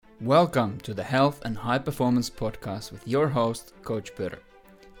Welcome to the Health and High Performance Podcast with your host, Coach Pötter.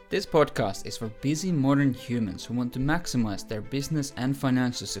 This podcast is for busy modern humans who want to maximize their business and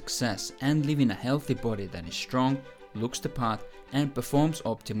financial success and live in a healthy body that is strong, looks the part, and performs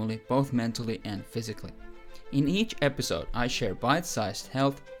optimally both mentally and physically. In each episode, I share bite-sized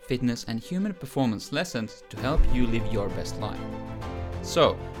health, fitness, and human performance lessons to help you live your best life.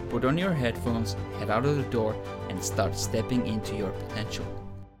 So, put on your headphones, head out of the door, and start stepping into your potential.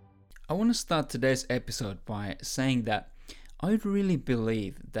 I want to start today's episode by saying that I really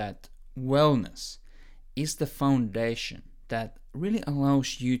believe that wellness is the foundation that really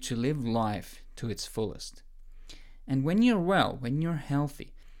allows you to live life to its fullest. And when you're well, when you're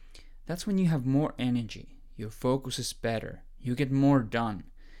healthy, that's when you have more energy, your focus is better, you get more done,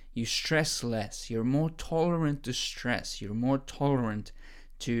 you stress less, you're more tolerant to stress, you're more tolerant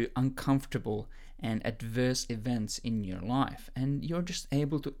to uncomfortable and adverse events in your life, and you're just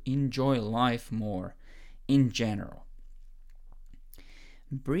able to enjoy life more in general.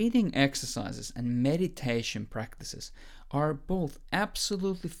 Breathing exercises and meditation practices are both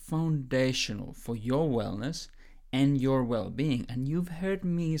absolutely foundational for your wellness and your well-being, and you've heard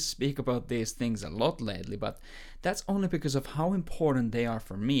me speak about these things a lot lately, but that's only because of how important they are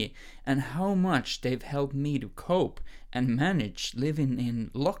for me and how much they've helped me to cope and manage living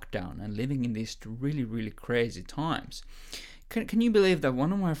in lockdown and living in these really crazy times. Can you believe that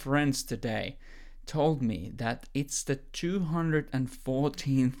one of my friends today told me that it's the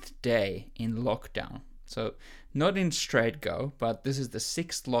 214th day in lockdown? So not in straight go, but this is the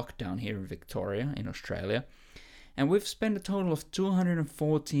 6th lockdown here in Victoria in Australia. And we've spent a total of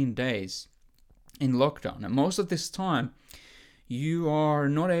 214 days in lockdown. And most of this time, you are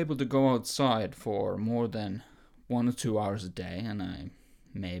not able to go outside for more than 1 or 2 hours a day. And I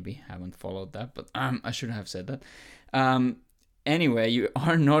maybe haven't followed that, but I shouldn't have said that. Anyway, you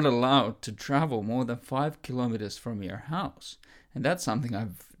are not allowed to travel more than 5 kilometers from your house. And that's something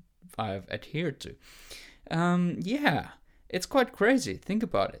I've adhered to. It's quite crazy. Think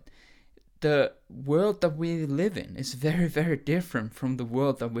about it. The world that we live in is very different from the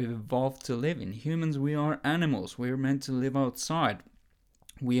world that we've evolved to live in. Humans, we are animals. We're meant to live outside.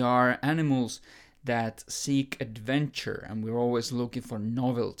 We are animals that seek adventure, and we're always looking for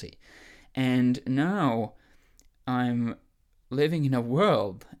novelty. And now I'm living in a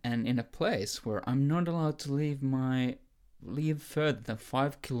world and in a place where I'm not allowed to leave further than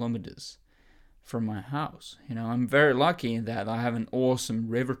 5 kilometers from my house. You know, I'm very lucky in that I have an awesome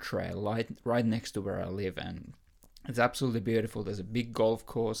river trail right next to where I live, and it's absolutely beautiful. There's a big golf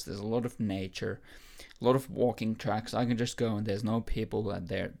course, there's a lot of nature, a lot of walking tracks. I can just go and there's no people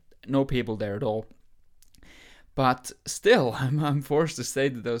there at all. But still, I'm forced to stay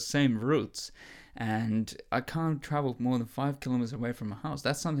to those same routes, and I can't travel more than 5 kilometers away from my house.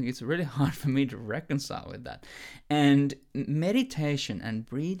 That's something it's really hard for me to reconcile with that. And meditation and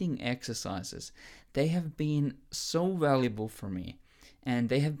breathing exercises, they have been so valuable for me. And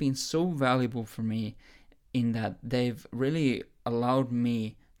they have been so valuable for me in that they've really allowed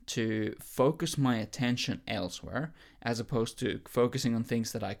me to focus my attention elsewhere, as opposed to focusing on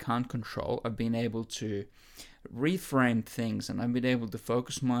things that I can't control. I've been able to reframe things, and I've been able to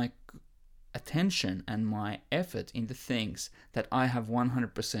focus my attention and my effort into things that I have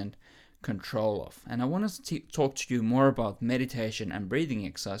 100% control of. And I want to talk to you more about meditation and breathing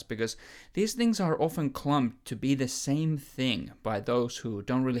exercise, because these things are often clumped to be the same thing by those who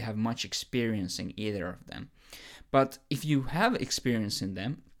don't really have much experience in either of them. But if you have experience in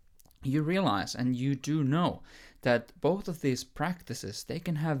them, you realize and you do know that both of these practices, they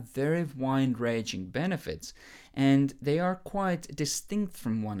can have very wide-ranging benefits, and they are quite distinct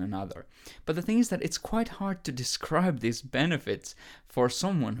from one another. But the thing is that it's quite hard to describe these benefits for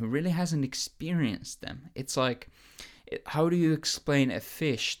someone who really hasn't experienced them. It's like, how do you explain a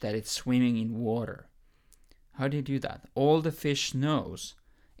fish that it's swimming in water? How do you do that? All the fish knows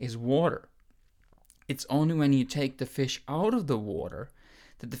is water. It's only when you take the fish out of the water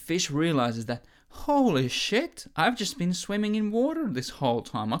that the fish realizes that, holy shit, I've just been swimming in water this whole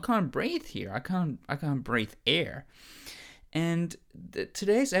time. I can't breathe here. I can't breathe air. And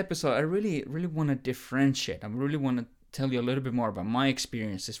today's episode, I really want to differentiate. I really want to tell you a little bit more about my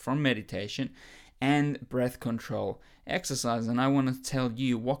experiences from meditation and breath control exercise. And I want to tell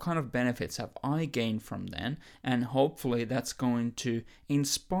you what kind of benefits have I gained from them. And hopefully that's going to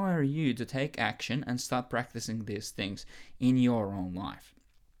inspire you to take action and start practicing these things in your own life.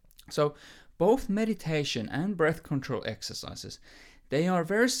 So both meditation and breath control exercises, they are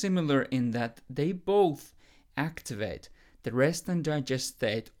very similar in that they both activate the rest and digest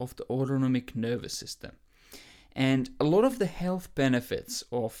state of the autonomic nervous system. And a lot of the health benefits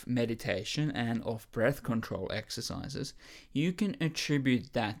of meditation and of breath control exercises, you can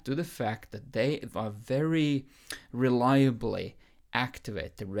attribute that to the fact that they are very reliably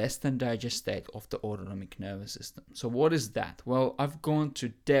activate the rest and digest state of the autonomic nervous system. So what is that? Well, I've gone to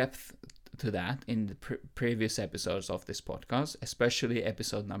depth to that in the previous episodes of this podcast, especially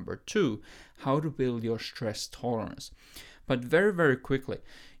episode number 2, how to build your stress tolerance. But very, very quickly,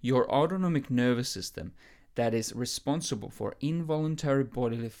 your autonomic nervous system that is responsible for involuntary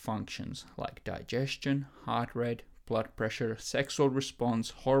bodily functions like digestion, heart rate, blood pressure, sexual response,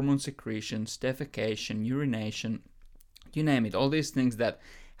 hormone secretions, defecation, urination, you name it, all these things that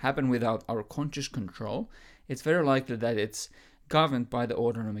happen without our conscious control, it's very likely that it's governed by the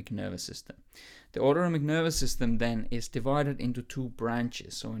autonomic nervous system. The autonomic nervous system then is divided into 2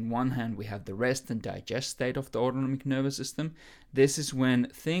 branches. So on one hand, we have the rest and digest state of the autonomic nervous system. This is when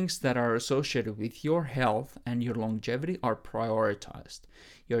things that are associated with your health and your longevity are prioritized.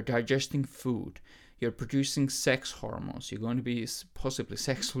 You're digesting food. You're producing sex hormones. You're going to be possibly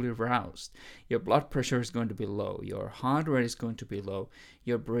sexually aroused. Your blood pressure is going to be low. Your heart rate is going to be low.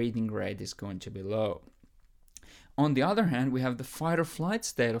 Your breathing rate is going to be low. On the other hand, we have the fight or flight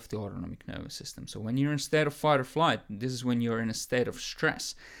state of the autonomic nervous system. So when you're in a state of fight or flight, this is when you're in a state of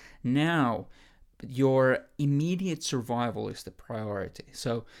stress. Now, your immediate survival is the priority.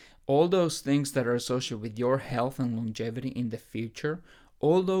 So all those things that are associated with your health and longevity in the future,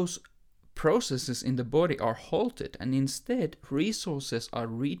 all those processes in the body are halted, and instead resources are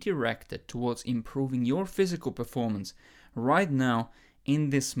redirected towards improving your physical performance right now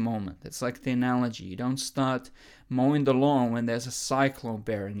in this moment. It's like the analogy, you don't start mowing the lawn when there's a cyclone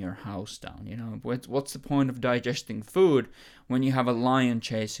bearing your house down. You know, what's the point of digesting food when you have a lion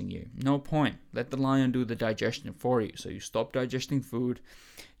chasing you? No point. Let the lion do the digestion for you. So you stop digesting food,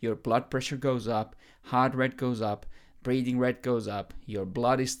 your blood pressure goes up, heart rate goes up, breathing rate goes up, your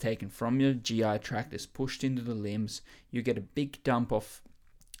blood is taken from your GI tract, is pushed into the limbs, you get a big dump of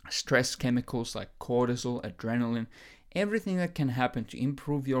stress chemicals like cortisol, adrenaline, everything that can happen to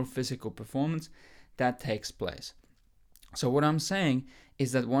improve your physical performance, that takes place. So what I'm saying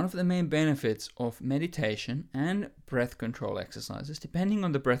is that one of the main benefits of meditation and breath control exercises, depending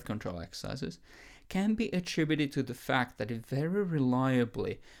on the breath control exercises, can be attributed to the fact that it very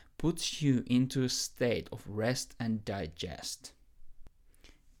reliably puts you into a state of rest and digest.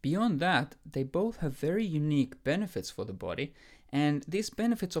 Beyond that, they both have very unique benefits for the body, and these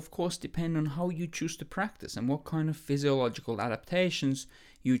benefits of course depend on how you choose to practice and what kind of physiological adaptations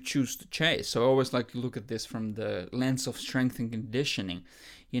you choose to chase. So I always like to look at this from the lens of strength and conditioning.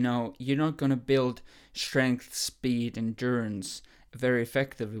 You know, you're not going to build strength, speed, endurance very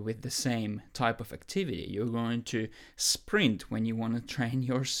effectively with the same type of activity. You're going to sprint when you want to train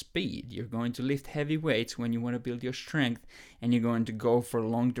your speed. You're going to lift heavy weights when you want to build your strength, and you're going to go for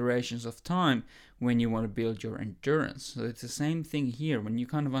long durations of time when you want to build your endurance. So it's the same thing here. When you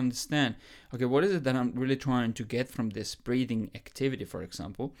kind of understand, okay, what is it that I'm really trying to get from this breathing activity, for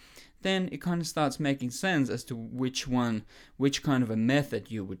example, then it kind of starts making sense as to which kind of a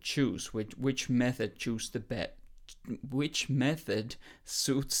method you would choose, which method which method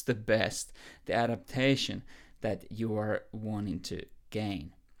suits the best the adaptation that you are wanting to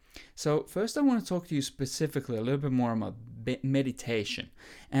gain. So first I want to talk to you specifically a little bit more about meditation,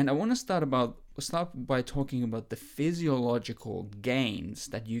 and I want to start by talking about the physiological gains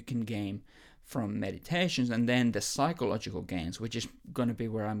that you can gain from meditations, and then the psychological gains, which is going to be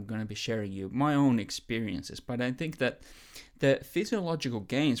where I'm going to be sharing you my own experiences. But I think that the physiological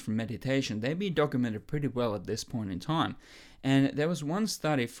gains from meditation, they've been documented pretty well at this point in time. And there was one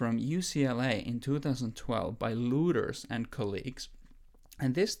study from UCLA in 2012 by Luders and colleagues,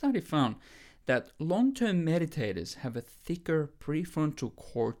 and this study found that long-term meditators have a thicker prefrontal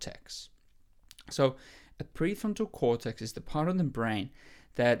cortex. So a prefrontal cortex is the part of the brain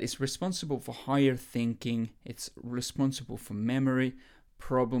that is responsible for higher thinking, it's responsible for memory,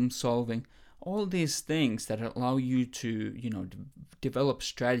 problem solving, all these things that allow you to, develop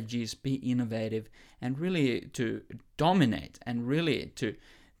strategies, be innovative, and really to dominate, and really to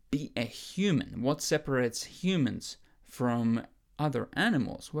be a human. What separates humans from other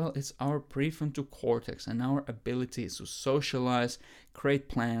animals? Well, it's our prefrontal cortex and our abilities to socialize, create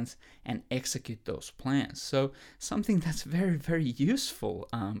plans, and execute those plans. So something that's very, very useful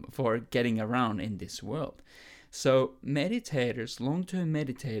for getting around in this world. So meditators, long-term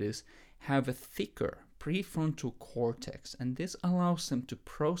meditators, have a thicker prefrontal cortex, and this allows them to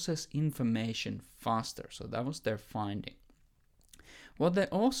process information faster. So that was their finding. What they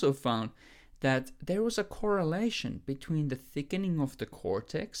also found that there was a correlation between the thickening of the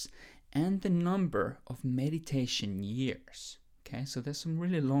cortex and the number of meditation years. Okay, so there's some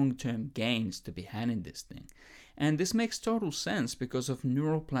really long-term gains to be had in this thing. And this makes total sense because of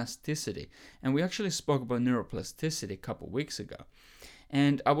neuroplasticity. And we actually spoke about neuroplasticity a couple weeks ago.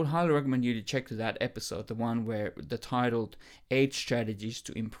 And I would highly recommend you to check that episode, the one where the titled 8 Strategies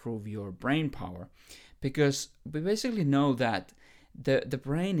to Improve Your Brain Power. Because we basically know that the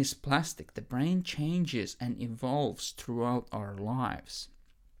brain is plastic. The brain changes and evolves throughout our lives.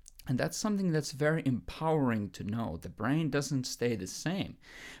 And that's something that's very empowering to know. The brain doesn't stay the same.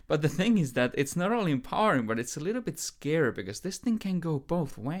 But the thing is that it's not only empowering, but it's a little bit scary because this thing can go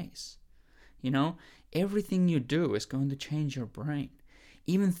both ways. You know, everything you do is going to change your brain.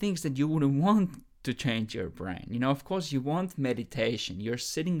 Even things that you wouldn't want to change your brain. You know, of course, you want meditation. You're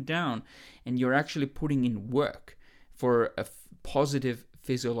sitting down and you're actually putting in work for a positive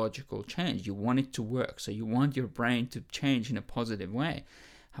physiological change. You want it to work. So you want your brain to change in a positive way.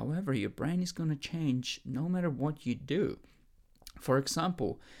 However, your brain is going to change no matter what you do. For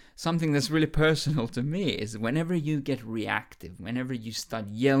example, something that's really personal to me is whenever you get reactive, whenever you start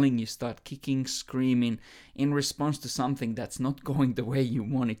yelling, you start kicking, screaming in response to something that's not going the way you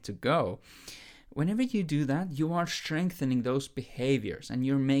want it to go. Whenever you do that, you are strengthening those behaviors and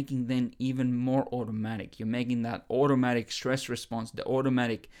you're making them even more automatic. You're making that automatic stress response, the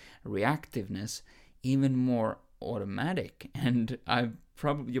automatic reactiveness, even more automatic. And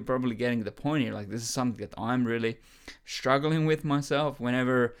you're probably getting the point here. Like, this is something that I'm really struggling with myself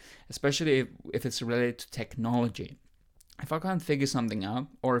whenever, especially if it's related to technology. If I can't figure something out,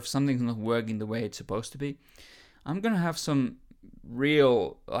 or if something's not working the way it's supposed to be, I'm gonna have some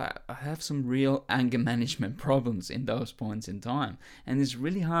real anger management problems in those points in time. And it's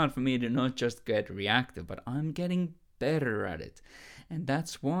really hard for me to not just get reactive, but I'm getting better at it. And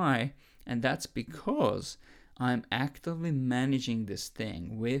that's why, and that's because I'm actively managing this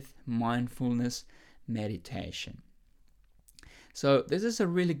thing with mindfulness meditation. So this is a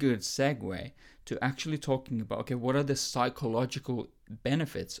really good segue to actually talking about, okay, what are the psychological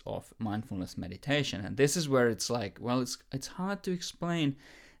benefits of mindfulness meditation? And this is where it's like, well, it's hard to explain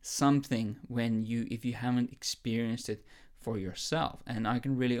something if you haven't experienced it for yourself. And I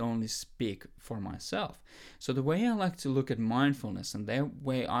can really only speak for myself. So the way I like to look at mindfulness and the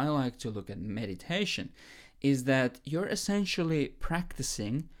way I like to look at meditation is that you're essentially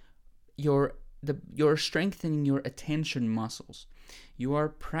practicing you're strengthening your attention muscles. You are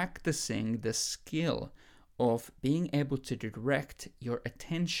practicing the skill of being able to direct your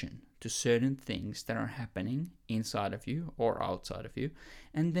attention to certain things that are happening inside of you or outside of you,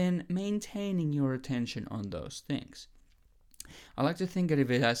 and then maintaining your attention on those things. I like to think of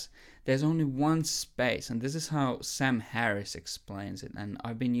it as there's only one space, and this is how Sam Harris explains it. And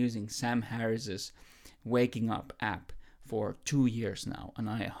I've been using Sam Harris's Waking Up app for 2 years now, and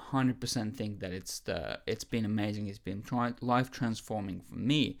I 100% think that it's been amazing. It's been life transforming for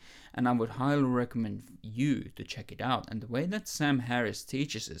me, and I would highly recommend you to check it out. And the way that Sam Harris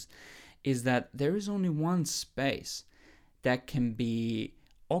teaches us is that there is only one space that can be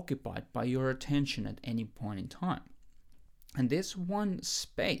occupied by your attention at any point in time. And this one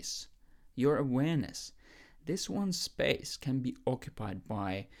space, your awareness, this one space can be occupied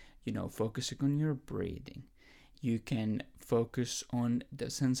by, focusing on your breathing. You can focus on the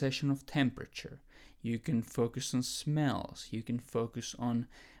sensation of temperature. You can focus on smells. You can focus on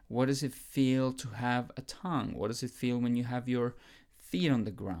what does it feel to have a tongue? What does it feel when you have your feet on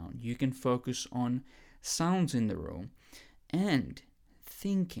the ground? You can focus on sounds in the room. And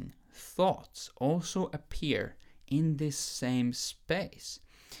thinking, thoughts also appear in this same space.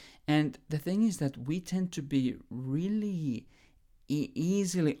 And the thing is that we tend to be really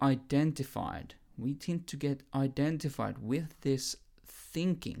easily identified. We tend to get identified with this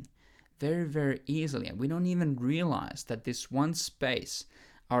thinking very, very easily. And we don't even realize that this one space,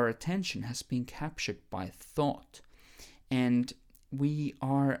 our attention, has been captured by thought. And we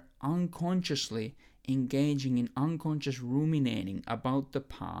are unconsciously engaging in unconscious ruminating about the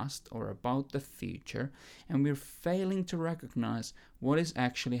past or about the future, and we're failing to recognize what is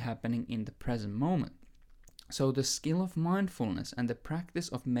actually happening in the present moment. So the skill of mindfulness and the practice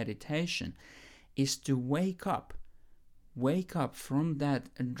of meditation is to wake up from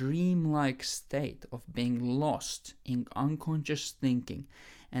that dreamlike state of being lost in unconscious thinking,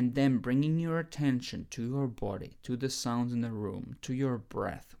 and then bringing your attention to your body, to the sounds in the room, to your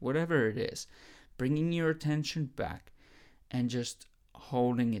breath, whatever it is, bringing your attention back and just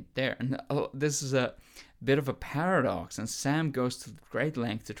holding it there. And this is a bit of a paradox, and Sam goes to great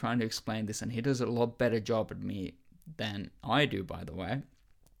length to try to explain this, and he does a lot better job at me than I do, by the way.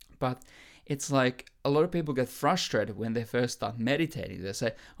 But it's like a lot of people get frustrated when they first start meditating. They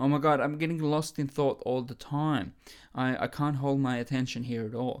say, oh my God, I'm getting lost in thought all the time. I can't hold my attention here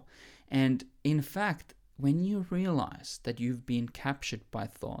at all. And in fact, when you realize that you've been captured by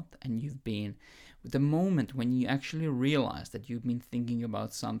thought, and you've been, the moment when you actually realize that you've been thinking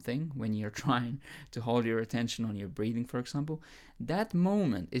about something, when you're trying to hold your attention on your breathing, for example, that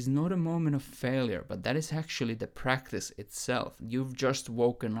moment is not a moment of failure, but that is actually the practice itself. You've just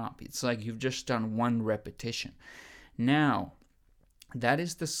woken up. It's like you've just done one repetition. Now, that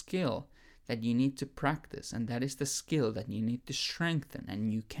is the skill that you need to practice, and that is the skill that you need to strengthen.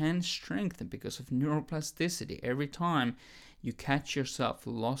 And you can strengthen because of neuroplasticity. Every time you catch yourself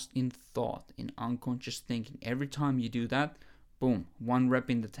lost in thought, in unconscious thinking, every time you do that, boom, 1 rep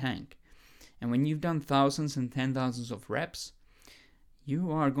in the tank. And when you've done thousands and 10,000s of reps,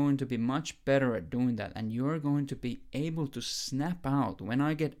 you are going to be much better at doing that, and you are going to be able to snap out. When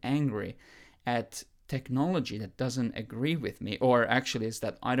I get angry at technology that doesn't agree with me, or actually it's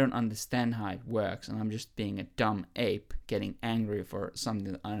that I don't understand how it works and I'm just being a dumb ape getting angry for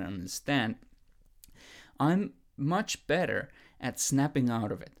something that I don't understand, I'm much better at snapping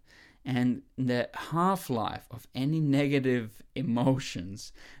out of it. And the half-life of any negative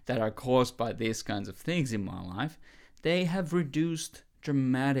emotions that are caused by these kinds of things in my life, they have reduced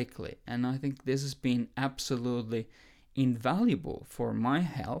dramatically. And I think this has been absolutely invaluable for my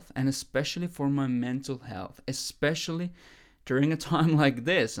health, and especially for my mental health, especially during a time like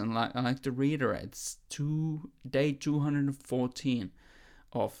this. And I like to reiterate, it's day 214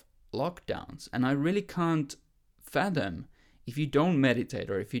 of lockdowns, and I really can't fathom, if you don't meditate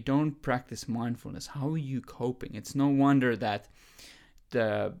or if you don't practice mindfulness, how are you coping? It's no wonder that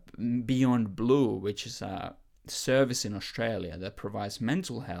the Beyond Blue, which is a service in Australia that provides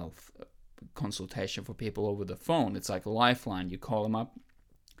mental health consultation for people over the phone. It's like a lifeline. You call them up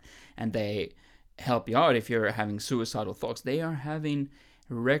and they help you out if you're having suicidal thoughts. They are having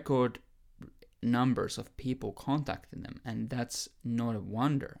record numbers of people contacting them, and that's not a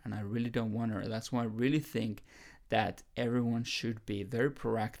wonder. And I really don't wonder. That's why I really think that everyone should be very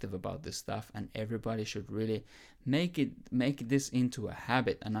proactive about this stuff, and everybody should really make this into a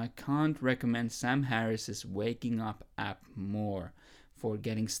habit. And I can't recommend Sam Harris's Waking Up app more for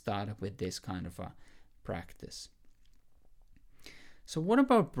getting started with this kind of a practice. So what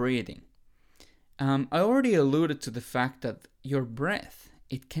about breathing? I already alluded to the fact that your breath,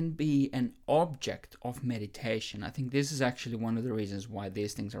 it can be an object of meditation. I think this is actually one of the reasons why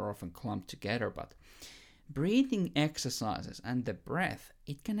these things are often clumped together. But breathing exercises and the breath,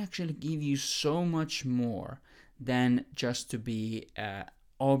 it can actually give you so much more than just to be an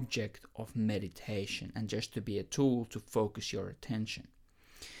object of meditation and just to be a tool to focus your attention.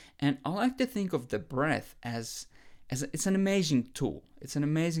 And I like to think of the breath as it's an amazing tool. It's an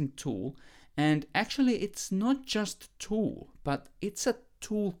amazing tool. And actually, it's not just a tool, but it's a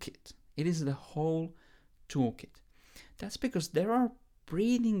toolkit. It is the whole toolkit. That's because there are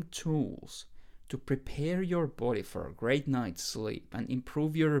breathing tools to prepare your body for a great night's sleep and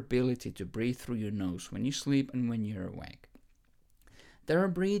improve your ability to breathe through your nose when you sleep and when you're awake. There are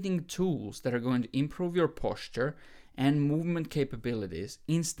breathing tools that are going to improve your posture and movement capabilities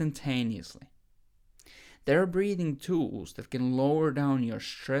instantaneously. There are breathing tools that can lower down your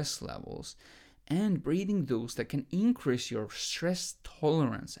stress levels, and breathing tools that can increase your stress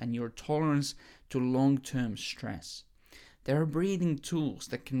tolerance and your tolerance to long-term stress. There are breathing tools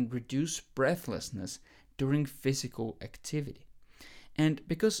that can reduce breathlessness during physical activity. And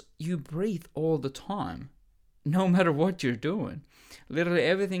because you breathe all the time, no matter what you're doing, literally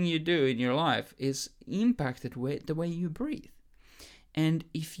everything you do in your life is impacted with the way you breathe. And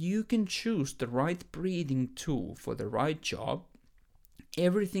if you can choose the right breathing tool for the right job,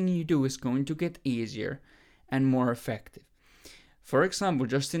 everything you do is going to get easier and more effective. For example,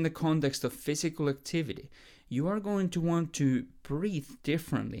 just in the context of physical activity, you are going to want to breathe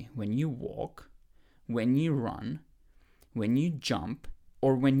differently when you walk, when you run, when you jump,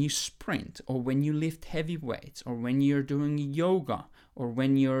 or when you sprint, or when you lift heavy weights, or when you're doing yoga, or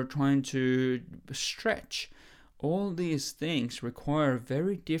when you're trying to stretch. All these things require a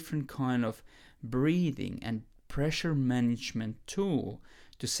very different kind of breathing and pressure management tool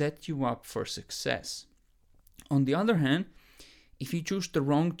to set you up for success. On the other hand, if you choose the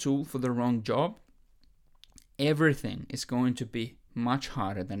wrong tool for the wrong job, everything is going to be much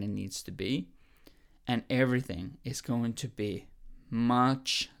harder than it needs to be, and everything is going to be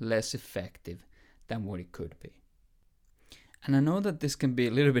much less effective than what it could be. And I know that this can be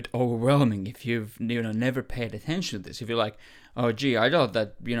a little bit overwhelming if you've never paid attention to this. If you're like, oh gee, I thought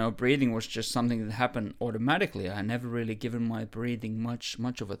that breathing was just something that happened automatically. I never really given my breathing much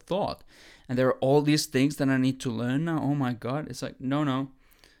of a thought. And there are all these things that I need to learn now. Oh my god. It's like, no.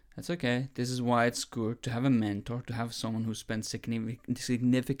 That's okay. This is why it's good to have a mentor, to have someone who spends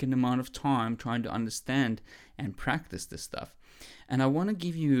significant amount of time trying to understand and practice this stuff. And I want to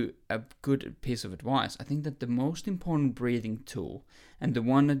give you a good piece of advice. I think that the most important breathing tool, and the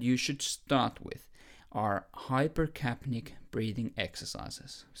one that you should start with, are hypercapnic breathing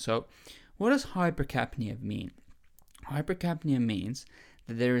exercises. So what does hypercapnia mean? Hypercapnia means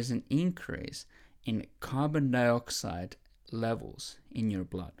that there is an increase in carbon dioxide levels in your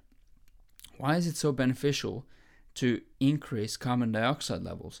blood. Why is it so beneficial to increase carbon dioxide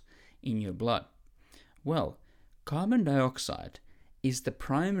levels in your blood? Well, carbon dioxide is the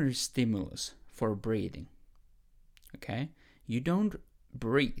primary stimulus for breathing. Okay? You don't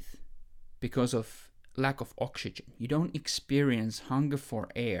breathe because of lack of oxygen. You don't experience hunger for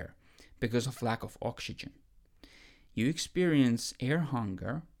air because of lack of oxygen. You experience air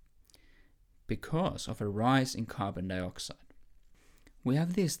hunger because of a rise in carbon dioxide. We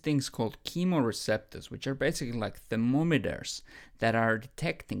have these things called chemoreceptors, which are basically like thermometers that are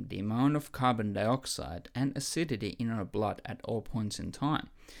detecting the amount of carbon dioxide and acidity in our blood at all points in time.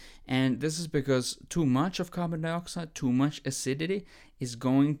 And this is because too much of carbon dioxide, too much acidity is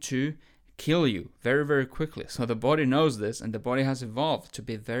going to kill you very, very quickly. So the body knows this, and the body has evolved to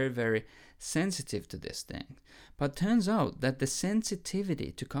be very, very sensitive to this thing. But turns out that the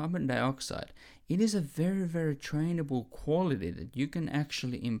sensitivity to carbon dioxide, it is a very, very trainable quality that you can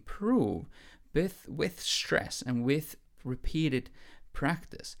actually improve with stress and with repeated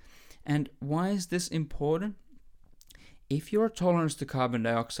practice. And why is this important? If your tolerance to carbon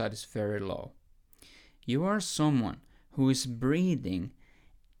dioxide is very low, you are someone who is breathing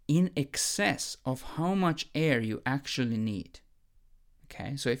in excess of how much air you actually need.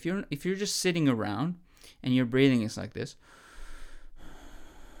 Okay, so if you're just sitting around and your breathing is like this,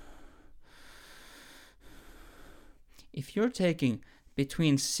 if you're taking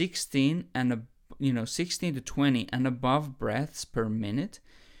between 16 to 20 and above breaths per minute,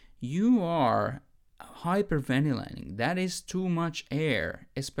 you are hyperventilating. That is too much air,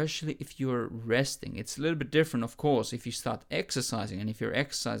 especially if you're resting. It's a little bit different, of course, if you start exercising, and if you're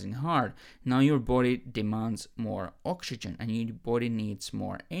exercising hard, now your body demands more oxygen and your body needs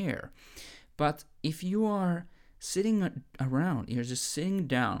more air. But if you are sitting around, you're just sitting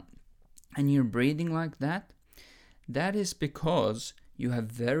down and you're breathing like that, that is because you have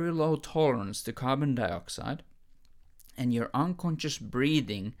very low tolerance to carbon dioxide, and your unconscious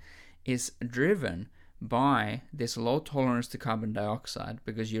breathing is driven by this low tolerance to carbon dioxide,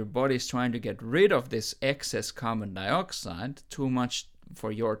 because your body is trying to get rid of this excess carbon dioxide, too much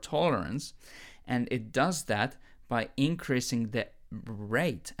for your tolerance, and it does that by increasing the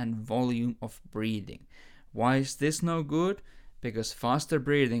rate and volume of breathing. Why is this no good? Because faster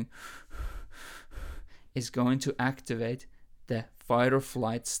breathing is going to activate the fight or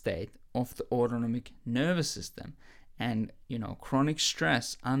flight state of the autonomic nervous system. And, chronic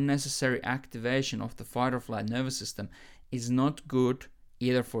stress, unnecessary activation of the fight or flight nervous system is not good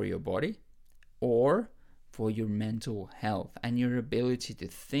either for your body or for your mental health and your ability to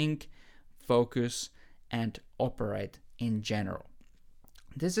think, focus, and operate in general.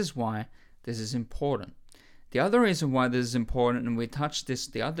 This is why this is important. The other reason why this is important, and we touched this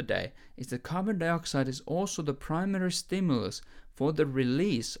the other day, is that carbon dioxide is also the primary stimulus for the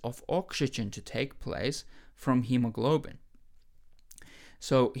release of oxygen to take place from hemoglobin.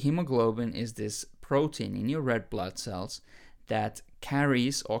 So hemoglobin is this protein in your red blood cells that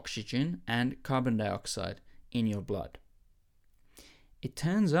carries oxygen and carbon dioxide in your blood. It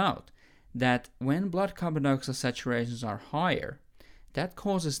turns out that when blood carbon dioxide saturations are higher, that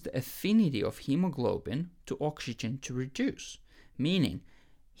causes the affinity of hemoglobin to oxygen to reduce, meaning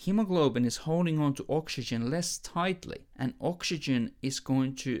hemoglobin is holding on to oxygen less tightly, and oxygen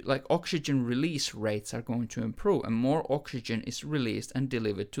release rates are going to improve, and more oxygen is released and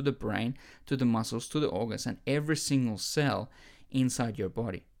delivered to the brain, to the muscles, to the organs, and every single cell inside your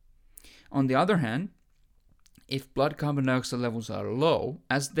body. On the other hand, if blood carbon dioxide levels are low,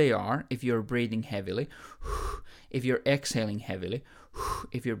 as they are if you're breathing heavily, if you're exhaling heavily,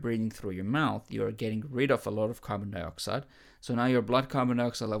 if you're breathing through your mouth, you're getting rid of a lot of carbon dioxide. So now your blood carbon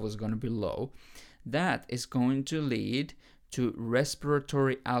dioxide level is going to be low. That is going to lead to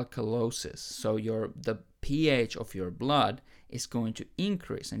respiratory alkalosis. So the pH of your blood is going to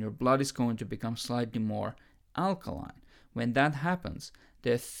increase, and your blood is going to become slightly more alkaline, When that happens,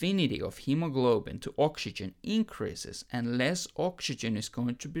 the affinity of hemoglobin to oxygen increases, and less oxygen is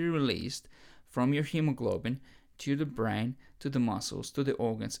going to be released from your hemoglobin to the brain, to the muscles, to the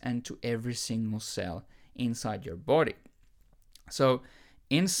organs, and to every single cell inside your body. So,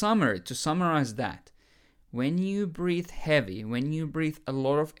 in summary, to summarize that, when you breathe heavy, when you breathe a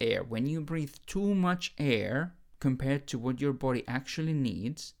lot of air, when you breathe too much air compared to what your body actually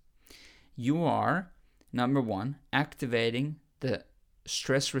needs, you are, number one, activating the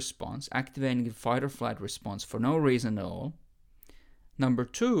stress response, activating the fight or flight response for no reason at all. Number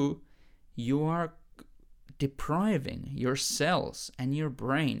two, you are depriving your cells and your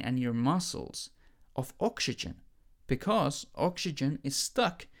brain and your muscles of oxygen, because oxygen is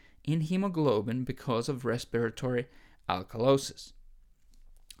stuck in hemoglobin because of respiratory alkalosis.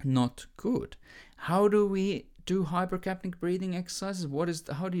 Not good. How do we do hypercapnic breathing exercises?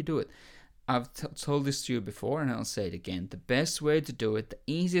 How do you do it? I've told this to you before, and I'll say it again. The best way to do it, the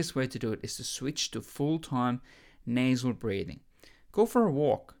easiest way to do it, is to switch to full-time nasal breathing. Go for a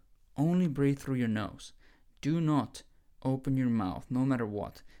walk. Only breathe through your nose. Do not open your mouth, no matter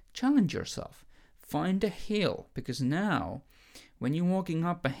what. Challenge yourself. Find a hill, because now, when you're walking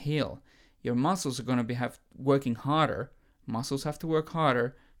up a hill, your muscles are going to be working harder. Muscles have to work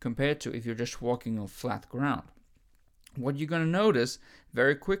harder compared to if you're just walking on flat ground. What you're going to notice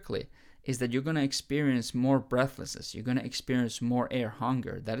very quickly is that you're going to experience more breathlessness. You're going to experience more air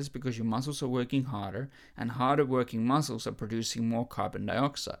hunger. That is because your muscles are working harder, and harder working muscles are producing more carbon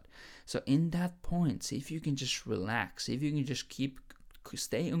dioxide. So in that point, see if you can just relax. See if you can just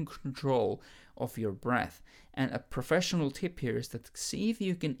stay in control of your breath. And a professional tip here is that see if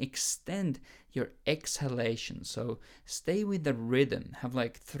you can extend your exhalation. So stay with the rhythm. Have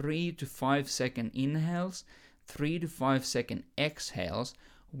like 3 to 5 second inhales, 3 to 5 second exhales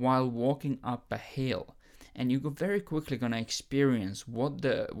while walking up a hill. And you're very quickly going to experience what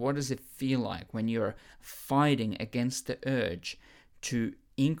does it feel like when you're fighting against the urge to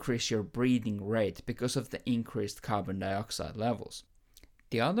increase your breathing rate because of the increased carbon dioxide levels.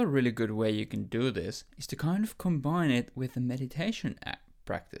 The other really good way you can do this is to kind of combine it with a meditation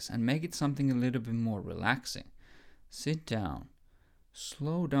practice and make it something a little bit more relaxing. Sit down,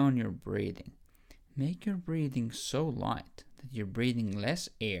 slow down your breathing. Make your breathing so light that you're breathing less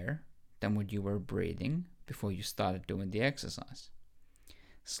air than what you were breathing before you started doing the exercise.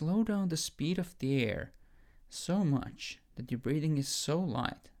 Slow down the speed of the air so much that your breathing is so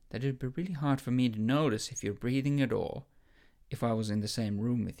light that it'd be really hard for me to notice if you're breathing at all if I was in the same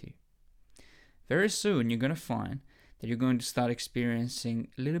room with you. Very soon you're going to find that you're going to start experiencing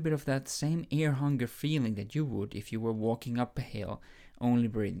a little bit of that same air hunger feeling that you would if you were walking up a hill only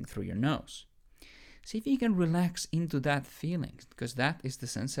breathing through your nose. See if you can relax into that feeling, because that is the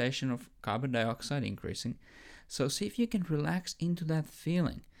sensation of carbon dioxide increasing. So see if you can relax into that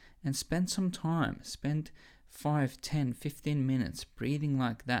feeling and spend some time, spend 5, 10, 15 minutes breathing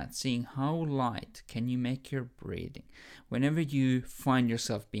like that, seeing how light can you make your breathing. Whenever you find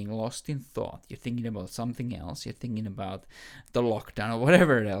yourself being lost in thought, you're thinking about something else, you're thinking about the lockdown or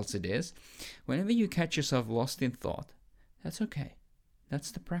whatever else it is, whenever you catch yourself lost in thought, that's okay.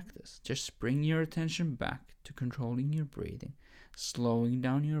 That's the practice. Just bring your attention back to controlling your breathing, slowing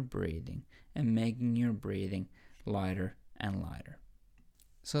down your breathing, and making your breathing lighter and lighter.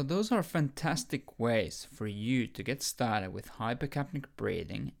 So those are fantastic ways for you to get started with hypercapnic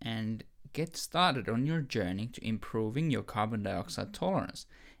breathing and get started on your journey to improving your carbon dioxide tolerance.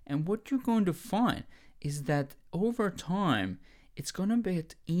 And what you're going to find is that over time, it's going to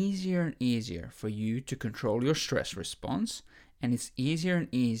get easier and easier for you to control your stress response, and it's easier and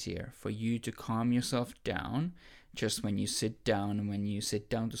easier for you to calm yourself down. Just when you sit down and when you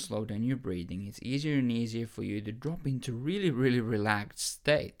sit down to slow down your breathing, it's easier and easier for you to drop into really, really relaxed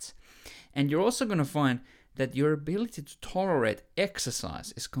states. And you're also going to find that your ability to tolerate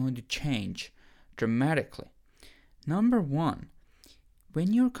exercise is going to change dramatically. Number one,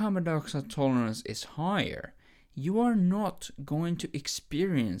 when your carbon dioxide tolerance is higher, you are not going to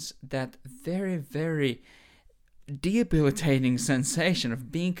experience that very, very debilitating sensation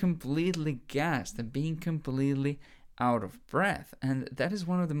of being completely gassed and being completely out of breath. And that is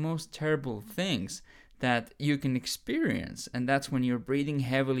one of the most terrible things that you can experience. And that's when you're breathing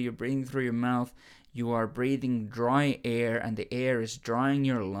heavily, you're breathing through your mouth, you are breathing dry air, and the air is drying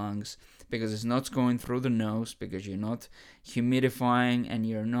your lungs because it's not going through the nose, because you're not humidifying and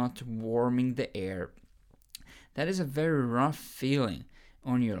you're not warming the air. That is a very rough feeling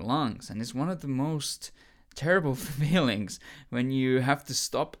on your lungs, and it's one of the most terrible feelings when you have to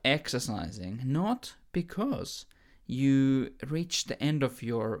stop exercising, not because you reach the end of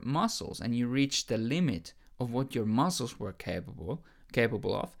your muscles and you reach the limit of what your muscles were capable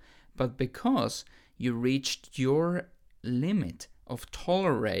of, but because you reached your limit of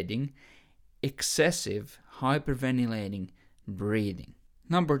tolerating excessive hyperventilating breathing.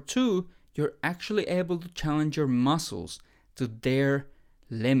 Number 2, you're actually able to challenge your muscles to their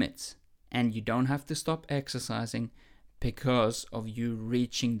limits, and you don't have to stop exercising because of you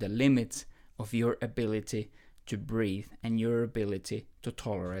reaching the limits of your ability to breathe and your ability to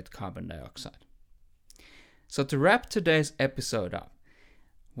tolerate carbon dioxide. So to wrap today's episode up,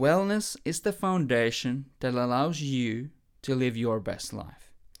 wellness is the foundation that allows you to live your best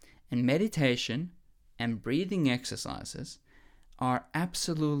life. And meditation and breathing exercises are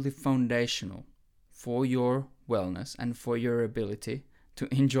absolutely foundational for your wellness and for your ability to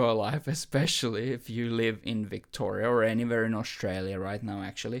enjoy life, especially if you live in Victoria or anywhere in Australia right now,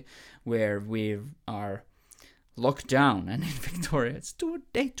 actually, where we are locked down. And in Victoria, it's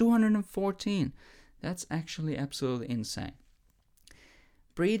day 214. That's actually absolutely insane.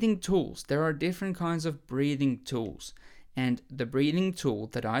 Breathing tools. There are different kinds of breathing tools. And the breathing tool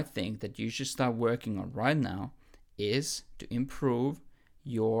that I think that you should start working on right now is to improve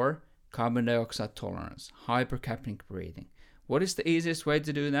your carbon dioxide tolerance, hypercapnic breathing. What is the easiest way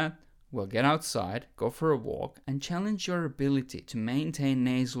to do that? Well, get outside, go for a walk, and challenge your ability to maintain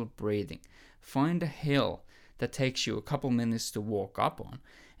nasal breathing. Find a hill that takes you a couple minutes to walk up on,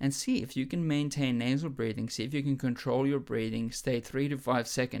 and see if you can maintain nasal breathing, see if you can control your breathing, stay 3 to 5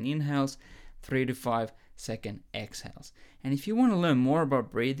 second inhales, 3 to 5 second exhales. And if you want to learn more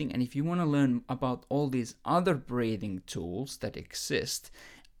about breathing, and if you want to learn about all these other breathing tools that exist,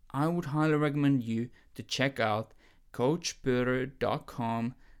 I would highly recommend you to check out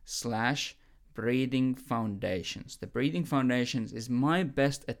coachburger.com/breathing foundations. The breathing foundations is my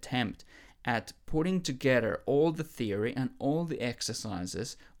best attempt at putting together all the theory and all the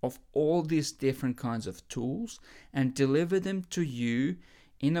exercises of all these different kinds of tools and deliver them to you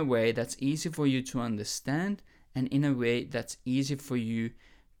in a way that's easy for you to understand and in a way that's easy for you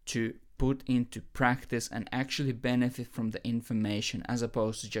to put into practice and actually benefit from the information, as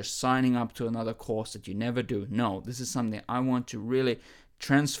opposed to just signing up to another course that you never do. No, this is something I want to really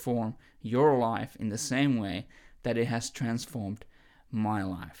transform your life in the same way that it has transformed my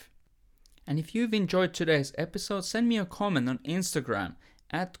life. And if you've enjoyed today's episode, send me a comment on Instagram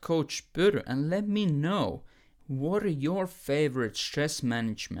 @CoachBurger and let me know what are your favorite stress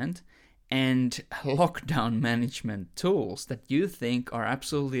management and lockdown management tools that you think are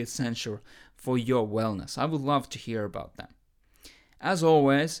absolutely essential for your wellness. I would love to hear about them. As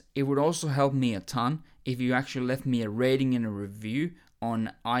always, it would also help me a ton if you actually left me a rating and a review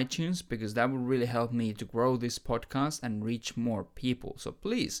on iTunes, because that would really help me to grow this podcast and reach more people. So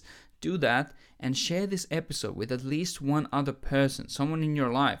please do that and share this episode with at least one other person, someone in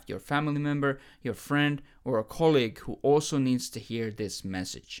your life, your family member, your friend, or a colleague who also needs to hear this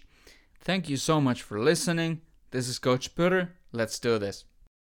message. Thank you so much for listening. This is Coach Burger. Let's do this.